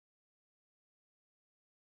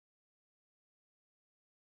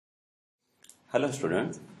Hello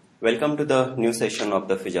students, welcome to the new session of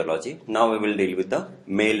the physiology. Now we will deal with the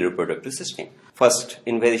male reproductive system. First,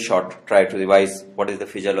 in very short, try to revise what is the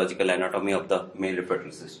physiological anatomy of the male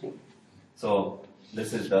reproductive system. So,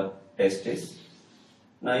 this is the testis.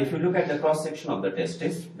 Now if you look at the cross section of the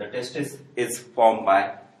testis is formed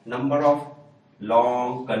by number of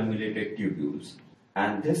long convoluted tubules,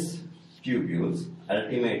 and these tubules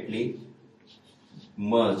ultimately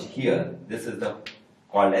merge here. This is the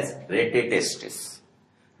called as retetestis.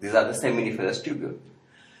 These are the seminiferous tubule.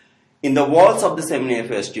 In the walls of the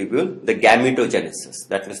seminiferous tubule, the gametogenesis,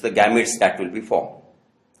 that means the gametes that will be formed,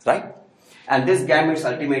 right? And these gametes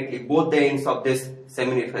ultimately, both the ends of this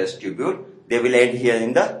seminiferous tubule, they will end here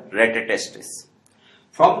in the retetestis.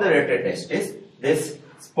 From the retetestis, this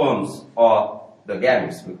sperms or the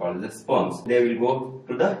gametes, we call it the sperms, they will go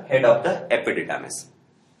to the head of the epididymis.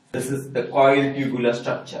 This is the coiled tubular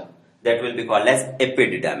structure that will be called as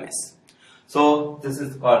epididymis. So this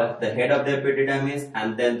is called as the head of the epididymis,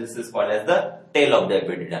 and then this is called as the tail of the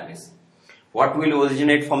epididymis. What will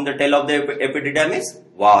originate from the tail of the epididymis?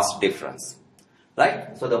 Vas deferens,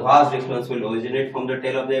 right? So the vas deferens will originate from the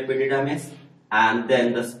tail of the epididymis, and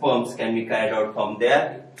then the sperms can be carried out from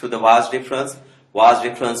there to the vas deferens. Vas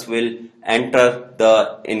deferens will enter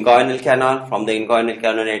the inguinal canal. From the inguinal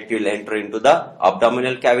canal, it will enter into the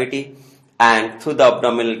abdominal cavity, and through the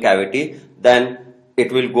abdominal cavity, then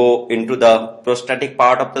it will go into the prostatic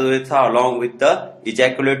part of the urethra along with the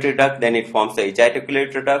ejaculatory duct. Then it forms the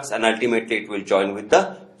ejaculatory ducts, and ultimately it will join with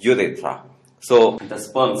the urethra. So the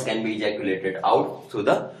sperms can be ejaculated out through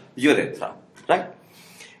the urethra, right?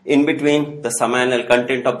 In between, the seminal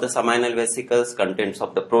content of the seminal vesicles, contents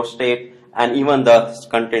of the prostate, and even the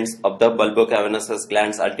contents of the bulbocavernous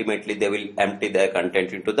glands, ultimately they will empty their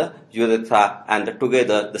content into the urethra, and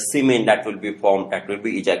together the semen that will be formed, that will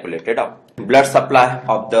be ejaculated out. Blood supply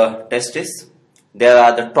of the testis, there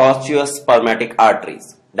are the tortuous spermatic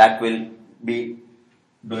arteries that will be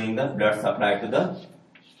doing the blood supply to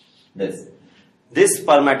the These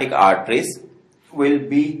spermatic arteries will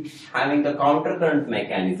be having the countercurrent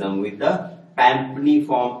mechanism with the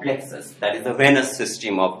pampiniform plexus, that is the venous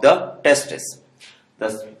system of the testis.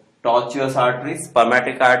 The tortuous arteries,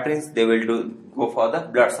 spermatic arteries, they will go for the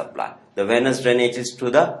blood supply. The venous drainage is to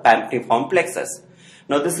the pampiniform plexus.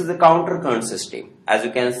 Now this is the countercurrent system. As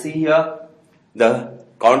you can see here, the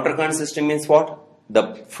countercurrent system means what?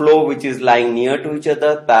 The flow which is lying near to each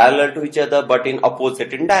other, parallel to each other, but in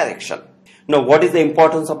opposite in direction. Now, what is the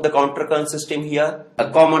importance of the countercurrent system here? A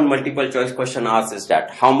common multiple choice question asked is that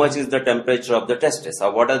how much is the temperature of the testis,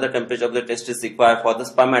 or what are the temperature of the testis required for the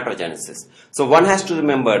spermatogenesis? So one has to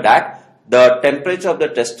remember that the temperature of the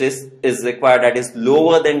testis is required that is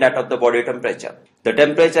lower than that of the body temperature. The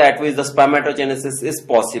temperature at which the spermatogenesis is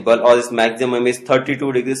possible or its maximum is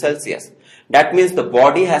 32 degrees Celsius. That means the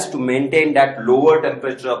body has to maintain that lower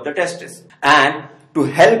temperature of the testis. And to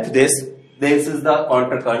help this is the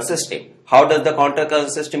countercurrent system. How does the countercurrent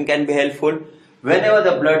system can be helpful? Whenever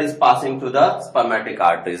the blood is passing to the spermatic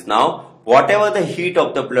arteries, now whatever the heat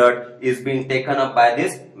of the blood is being taken up by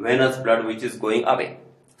this venous blood which is going away,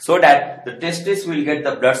 so that the testis will get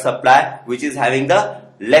the blood supply which is having the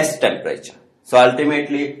less temperature. So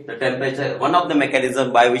ultimately the temperature, one of the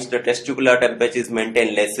mechanisms by which the testicular temperature is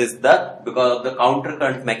maintained less is because of the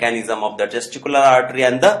countercurrent mechanism of the testicular artery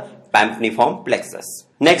and the pampiniform plexus.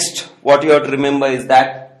 Next, what you have to remember is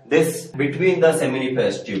that this between the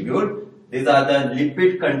seminiferous tubule, these are the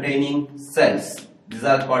lipid containing cells. These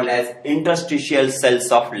are called as interstitial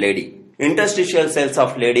cells of Leydig. Interstitial cells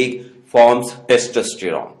of Leydig forms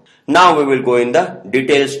testosterone. Now we will go in the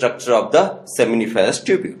detailed structure of the seminiferous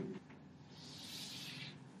tubule.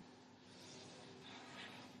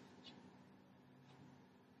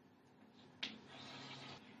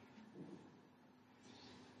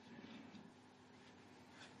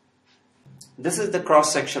 This is the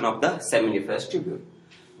cross section of the seminiferous tubule.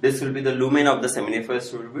 This will be the lumen of the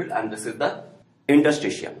seminiferous tubule, and this is the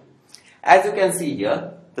interstitium. As you can see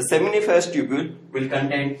here, the seminiferous tubule will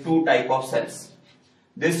contain two types of cells.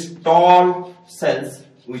 These tall cells,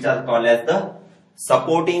 which are called as the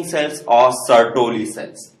supporting cells or Sertoli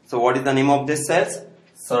cells. So what is the name of these cells?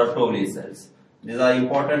 Sertoli cells. These are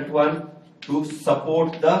important one to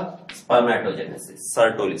support the spermatogenesis,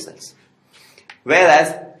 Sertoli cells.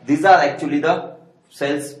 Whereas these are actually the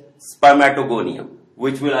cells spermatogonium,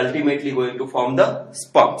 which will ultimately going to form the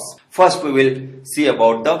sperms. First we will see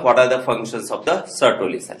about what are the functions of the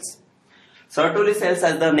Sertoli cells. Sertoli cells,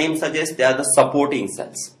 as the name suggests, they are the supporting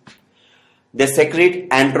cells. They secrete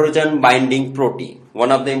androgen binding protein.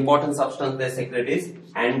 One of the important substances they secrete is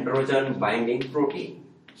androgen binding protein.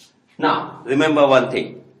 Now remember one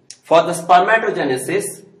thing. For the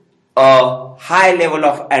spermatogenesis, a high level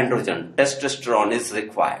of androgen, testosterone, is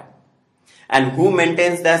required. And who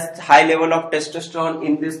maintains that high level of testosterone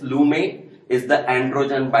in this lumen is the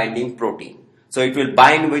androgen binding protein. So it will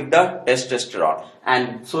bind with the testosterone,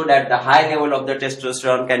 and so that the high level of the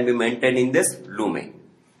testosterone can be maintained in this lumen.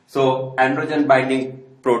 So androgen binding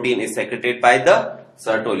protein is secreted by the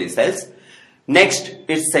Sertoli cells. Next,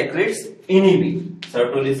 it secretes inhibin.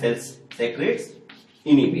 Sertoli cells secretes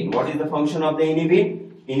inhibin. What is the function of the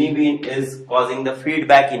inhibin? Inhibin is causing the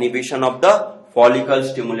feedback inhibition of the follicle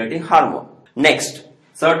stimulating hormone. Next,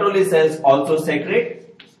 Sertoli cells also secrete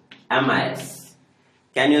MIS.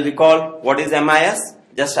 Can you recall what is MIS?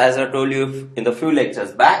 Just as I told you in the few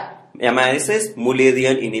lectures back, MIS is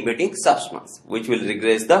Mullerian inhibiting substance, which will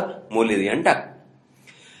regress the Mullerian duct.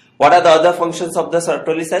 What are the other functions of the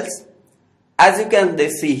Sertoli cells? As you can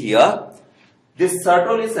see here, these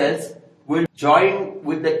Sertoli cells will join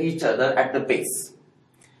with each other at the base,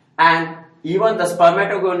 and even the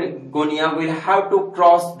spermatogonia will have to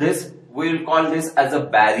cross this. We will call this as a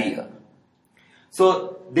barrier.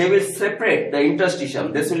 So they will separate the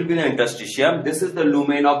interstitium. This will be the interstitium. This is the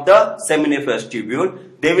lumen of the seminiferous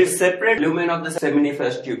tubule. They will separate lumen of the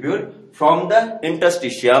seminiferous tubule from the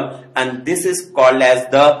interstitium, and this is called as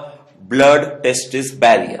the blood-testis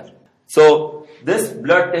barrier. So this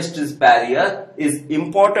blood-testis barrier is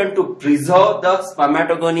important to preserve the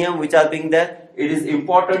spermatogonium which are being there. It is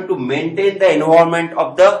important to maintain the environment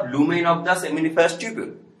of the lumen of the seminiferous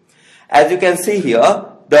tubule. As you can see here,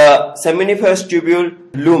 the seminiferous tubule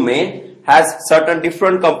lumen has certain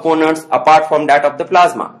different components apart from that of the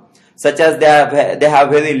plasma, such as they have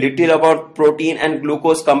very little amount protein and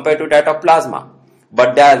glucose compared to that of plasma,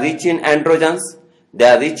 but they are rich in androgens, they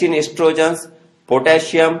are rich in estrogens,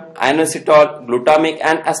 potassium, inositol, glutamic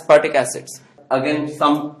and aspartic acids. Again,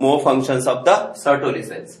 some more functions of the Sertoli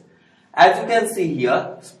cells. As you can see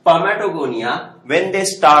here, spermatogonia, when they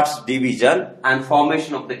start division and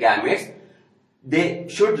formation of the gametes, they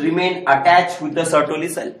should remain attached with the Sertoli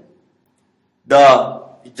cell.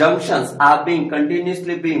 The junctions are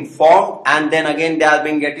continuously being formed, and then again they are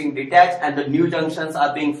getting detached, and the new junctions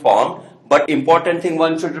are being formed. But important thing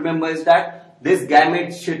one should remember is that this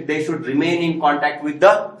gamete should remain in contact with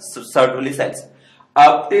the Sertoli cells.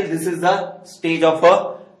 Up till this is the stage of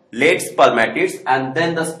a late spermatids, and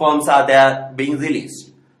then the sperms are there being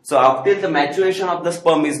released. So up till the maturation of the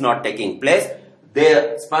sperm is not taking place,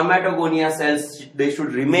 the spermatogonia cells, they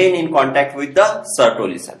should remain in contact with the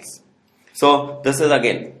Sertoli cells. So this is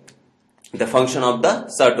again the function of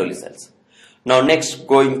the Sertoli cells. Now next,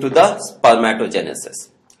 going to the spermatogenesis.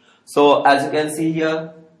 So as you can see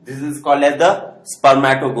here, this is called as the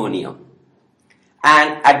spermatogonium.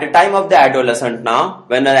 And at the time of the adolescent now,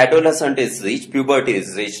 when an adolescent is reached, puberty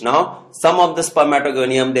is reached now, some of the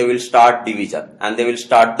spermatogonium, they will start division and they will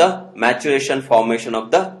start the maturation formation of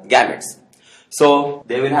the gametes. So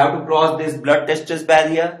they will have to cross this blood-testis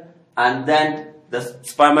barrier, and then the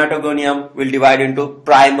spermatogonium will divide into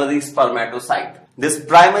primary spermatocyte. This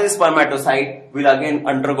primary spermatocyte will again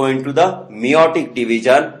undergo into the meiotic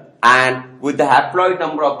division, and with the haploid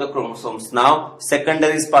number of the chromosomes now,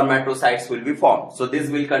 secondary spermatocytes will be formed. So this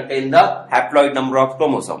will contain the haploid number of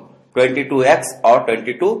chromosome 22X or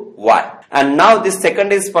 22Y. And now this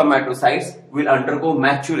secondary spermatocytes will undergo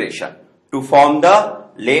maturation to form the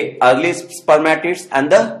early spermatids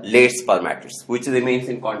and the late spermatids, which remains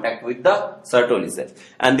in contact with the Sertoli cells.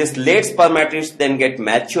 And this late spermatids then get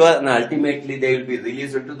mature, and ultimately they will be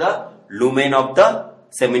released into the lumen of the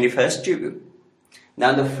seminiferous tubule.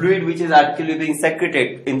 Now the fluid which is actually being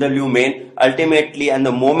secreted in the lumen, ultimately, and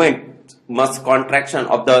the moment must contraction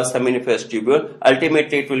of the seminiferous tubule,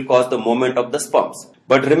 ultimately it will cause the movement of the sperms.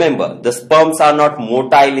 But remember, the sperms are not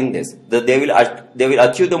motile in this. They will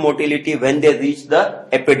achieve the motility when they reach the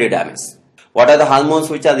epididymis. What are the hormones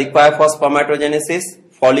which are required for spermatogenesis?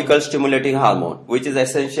 Follicle stimulating hormone, which is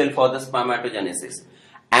essential for the spermatogenesis.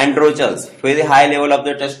 Androgens, very high level of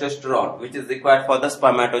the testosterone, which is required for the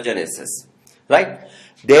spermatogenesis. Right?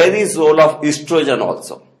 There is role of estrogen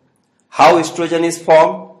also. How estrogen is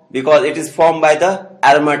formed? Because it is formed by the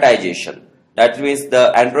aromatization. That means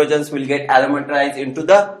the androgens will get aromatized into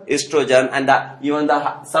the estrogen, and even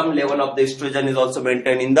some level of the estrogen is also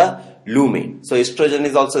maintained in the lumen. So estrogen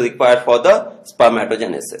is also required for the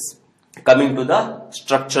spermatogenesis. Coming to the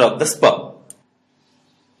structure of the sperm.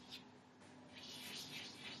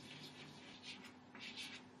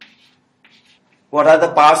 What are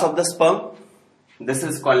the parts of the sperm? This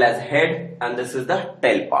is called as head, and this is the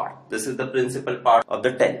tail part. This is the principal part of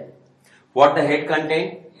the tail. What the head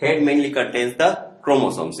contains? Head mainly contains the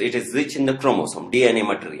chromosomes. It is rich in the chromosome, DNA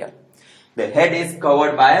material. The head is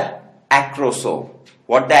covered by a acrosome.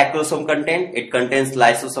 What the acrosome contains? It contains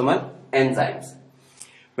lysosomal enzymes.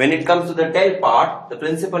 When it comes to the tail part, the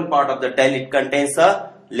principal part of the tail, it contains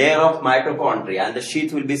a layer of mitochondria and the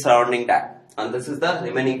sheath will be surrounding that. And this is the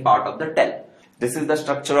remaining part of the tail. This is the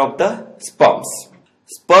structure of the sperms.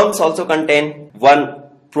 Sperms also contain one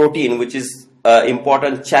protein which is an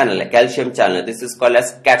important channel, a calcium channel. This is called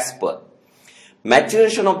as cat's paw.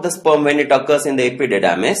 Maturation of the sperm, when it occurs in the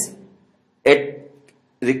epididymis, it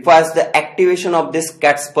requires the activation of this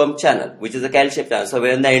cat sperm channel, which is a calcium channel. So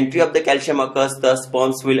when the entry of the calcium occurs, the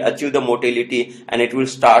sperms will achieve the motility and it will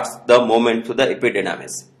start the movement to the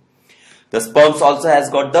epididymis. The sperms also has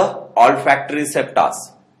got the olfactory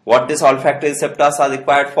receptors. What these olfactory receptors are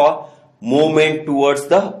required for? Movement towards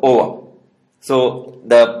the ovum. So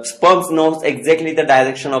the sperms knows exactly the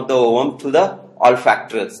direction of the ovum to the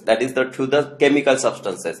olfactories, that is through the chemical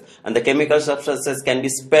substances, and the chemical substances can be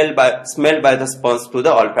smelled by the sperms to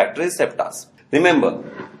the olfactory receptors. Remember,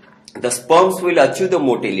 the sperms will achieve the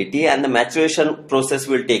motility and the maturation process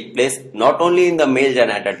will take place not only in the male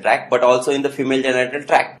genital tract but also in the female genital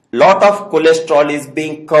tract. Lot of cholesterol is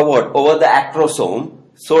being covered over the acrosome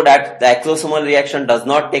so that the acrosomal reaction does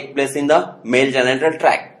not take place in the male genital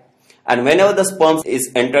tract. And whenever the sperm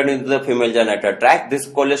is entered into the female genital tract, this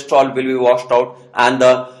cholesterol will be washed out and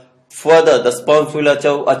the sperms will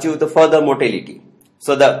achieve the further motility.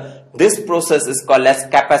 So this process is called as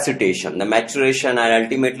capacitation, the maturation, and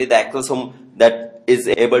ultimately the acrosome that is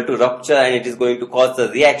able to rupture and it is going to cause the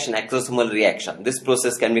reaction, acrosomal reaction. This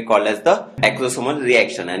process can be called as the acrosomal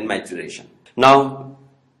reaction and maturation. Now,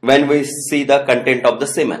 when we see the content of the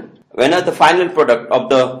semen, whenever the final product of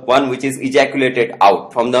the one which is ejaculated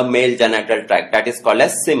out from the male genital tract, that is called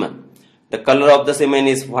as semen. The color of the semen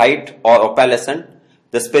is white or opalescent.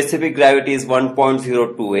 The specific gravity is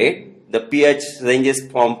 1.028. The pH ranges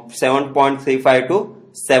from 7.35 to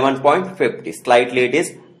 7.50. Slightly it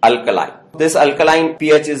is alkaline. This alkaline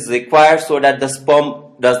pH is required so that the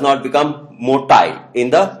sperm does not become motile in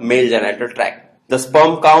the male genital tract. The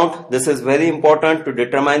sperm count, this is very important to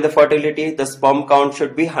determine the fertility. The sperm count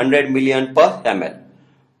should be 100 million per ml.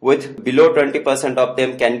 With below 20% of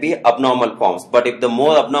them can be abnormal forms. But if the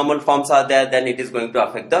more abnormal forms are there, then it is going to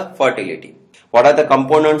affect the fertility. What are the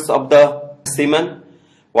components of the semen?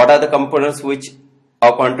 What are the components which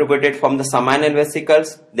are contributed from the seminal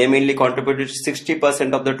vesicles? They mainly contributed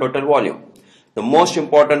 60% of the total volume. The most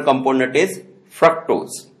important component is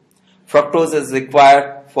fructose. Fructose is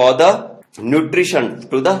required for the nutrition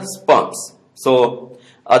to the sperms. So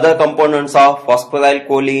other components are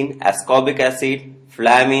phosphorylcholine, ascorbic acid,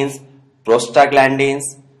 flamins, prostaglandins,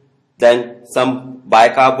 then some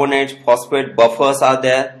bicarbonate, phosphate buffers are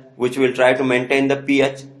there which will try to maintain the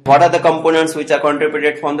pH. What are the components which are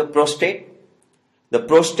contributed from the prostate? The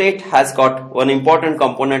prostate has got one important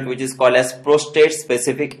component which is called as prostate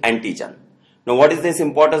specific antigen. Now what is this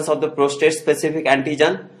importance of the prostate specific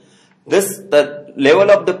antigen? The level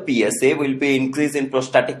of the PSA will be increased in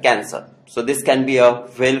prostatic cancer. So this can be a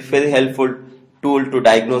very helpful tool to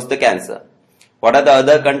diagnose the cancer. What are the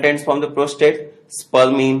other contents from the prostate?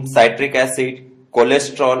 Spermine, citric acid,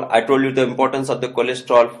 cholesterol. I told you the importance of the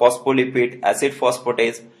cholesterol, phospholipid, acid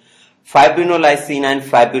phosphatase, fibrinolysin and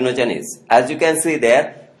fibrinogenesis. As you can see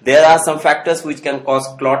there are some factors which can cause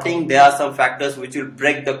clotting. There are some factors which will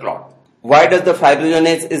break the clot. Why does the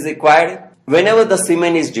fibrinogenesis is required? Whenever the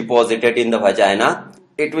semen is deposited in the vagina,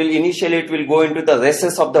 it will go into the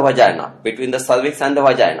recess of the vagina, between the cervix and the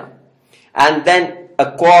vagina. And then a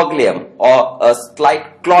coagulum or a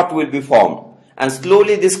slight clot will be formed. And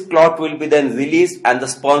slowly this clot will be then released and the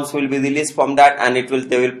sperms will be released from that and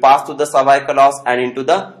they will pass to the cervical os and into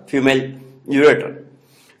the female ureter.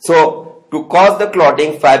 So to cause the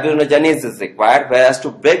clotting, fibrinogenesis is required, whereas to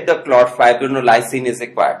break the clot, fibrinolysin is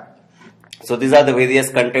required. So these are the various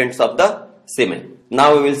contents of the semen.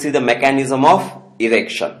 Now we will see the mechanism of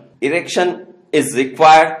erection. Erection is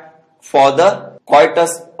required for the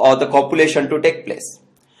coitus or the copulation to take place.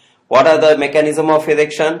 What are the mechanism of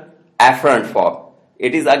erection? Afferent form.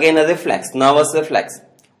 It is again a reflex, nervous reflex.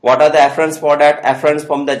 What are the afferents for that? Afferents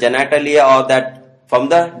from the genitalia or that from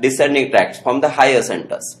the descending tracts, from the higher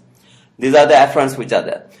centers. These are the afferents which are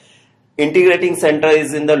there. Integrating center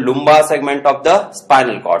is in the lumbar segment of the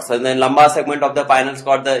spinal cord. So in the lumbar segment of the spinal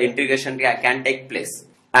cord, the integration can take place.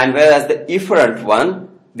 And whereas the efferent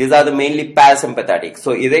one, these are the mainly parasympathetic.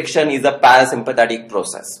 So erection is a parasympathetic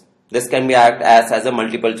process. This can be asked as a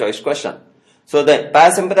multiple choice question. So the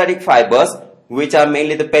parasympathetic fibers, which are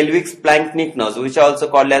mainly the pelvic splanchnic nerves, which are also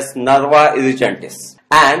called as nerva irritantis,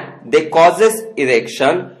 and they causes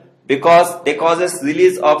erection because they causes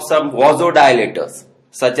release of some vasodilators.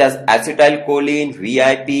 such as acetylcholine,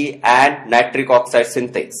 VIP and nitric oxide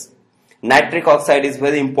synthase. Nitric oxide is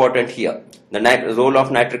very important here. The role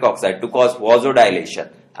of nitric oxide to cause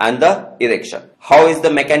vasodilation and the erection. How is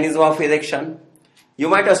the mechanism of erection? You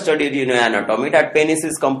might have studied in anatomy that penis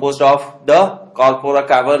is composed of the corpora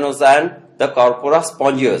cavernosa and the corpora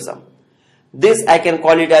spongiosum. This I can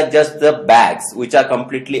call it as just the bags which are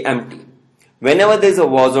completely empty. Whenever there is a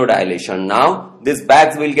vasodilation, now these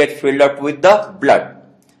bags will get filled up with the blood,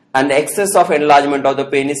 and the excess of enlargement of the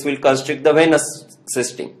penis will constrict the venous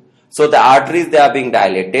system. So the arteries, they are being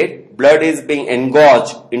dilated, blood is being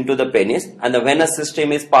engorged into the penis, and the venous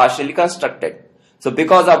system is partially constructed. So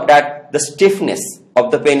because of that, the stiffness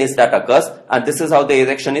of the penis that occurs, and this is how the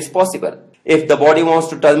erection is possible. If the body wants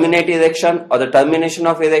to terminate erection, or the termination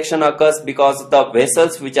of erection occurs because the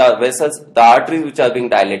the arteries which are being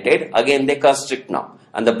dilated, again they constrict now,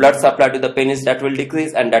 and the blood supply to the penis, that will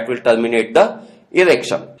decrease, and that will terminate the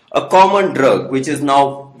erection. A common drug which is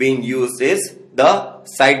now being used is the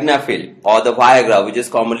sildenafil or the Viagra, which is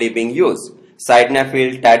commonly being used.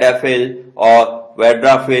 Sildenafil, tadalafil or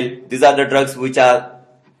verapamil, these are the drugs which are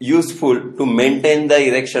useful to maintain the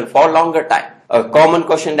erection for longer time. A common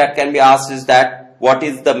question that can be asked is that what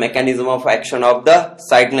is the mechanism of action of the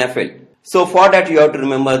sildenafil? So for that you have to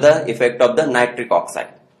remember the effect of the nitric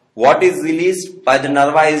oxide. What is released by the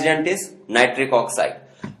nerva agent is nitric oxide.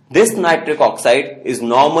 This nitric oxide is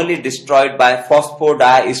normally destroyed by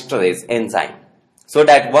phosphodiesterase enzyme. So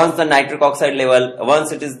that once the nitric oxide level,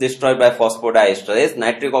 once it is destroyed by phosphodiesterase,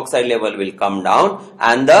 nitric oxide level will come down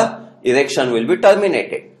and the erection will be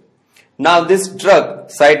terminated. Now this drug,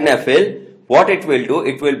 sildenafil, what it will do,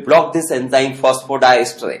 it will block this enzyme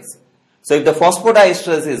phosphodiesterase. So if the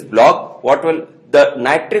phosphodiesterase is blocked, the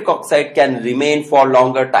nitric oxide can remain for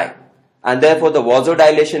longer time, and therefore the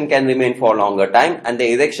vasodilation can remain for longer time, and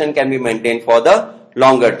the erection can be maintained for the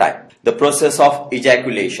longer time. The process of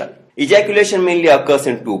ejaculation. Ejaculation mainly occurs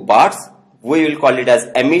in two parts. We will call it as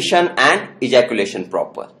emission and ejaculation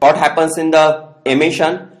proper. What happens in the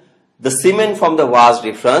emission? The semen from the vas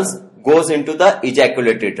deferens goes into the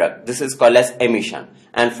ejaculatory tract. This is called as emission.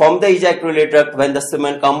 And from the ejaculatory tract, when the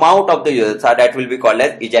semen come out of the urethra, that will be called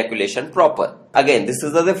as ejaculation proper. Again, this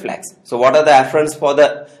is the reflex. So what are the afferents for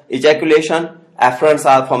the ejaculation? Afferents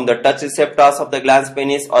are from the touch receptors of the glans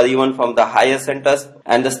penis or even from the higher centers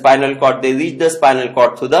and the spinal cord. They reach the spinal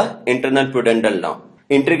cord through the internal pudendal nerve.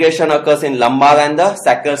 Integration occurs in lumbar and the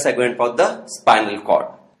sacral segment of the spinal cord.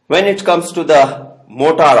 When it comes to the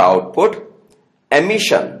motor output,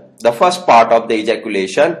 emission, the first part of the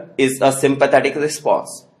ejaculation, is a sympathetic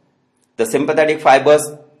response. The sympathetic fibers,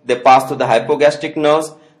 they pass through the hypogastric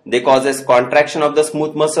nerves. They causes contraction of the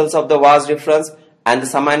smooth muscles of the vas deferens and the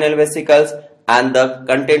seminal vesicles, and the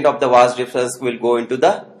content of the vas deferens will go into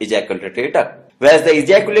the ejaculatory duct. Whereas the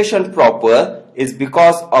ejaculation proper is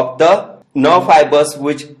because of the nerve fibers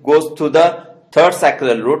which goes through the third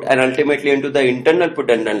sacral root and ultimately into the internal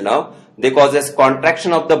pudendal nerve. They causes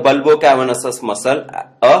contraction of the bulbocavernosus muscle,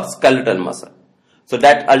 a skeletal muscle. So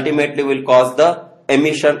that ultimately will cause the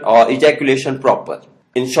emission or ejaculation proper.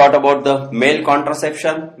 In short, about the male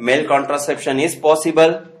contraception. Male contraception is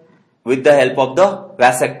possible with the help of the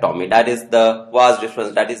vasectomy, that is the vas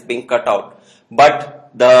deferens that is being cut out. But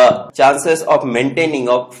the chances of maintaining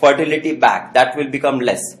of fertility back, that will become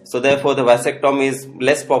less. So therefore the vasectomy is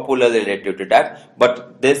less popular related to that.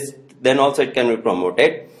 But this, then also it can be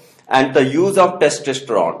promoted. And the use of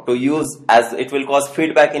testosterone to use, as it will cause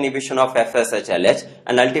feedback inhibition of FSH-LH,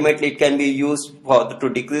 and ultimately it can be used to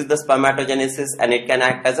decrease the spermatogenesis, and it can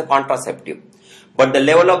act as a contraceptive. But the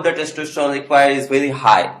level of the testosterone required is very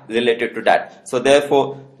high related to that. So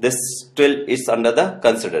therefore this still is under the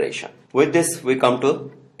consideration. With this we come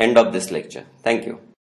to end of this lecture. Thank you.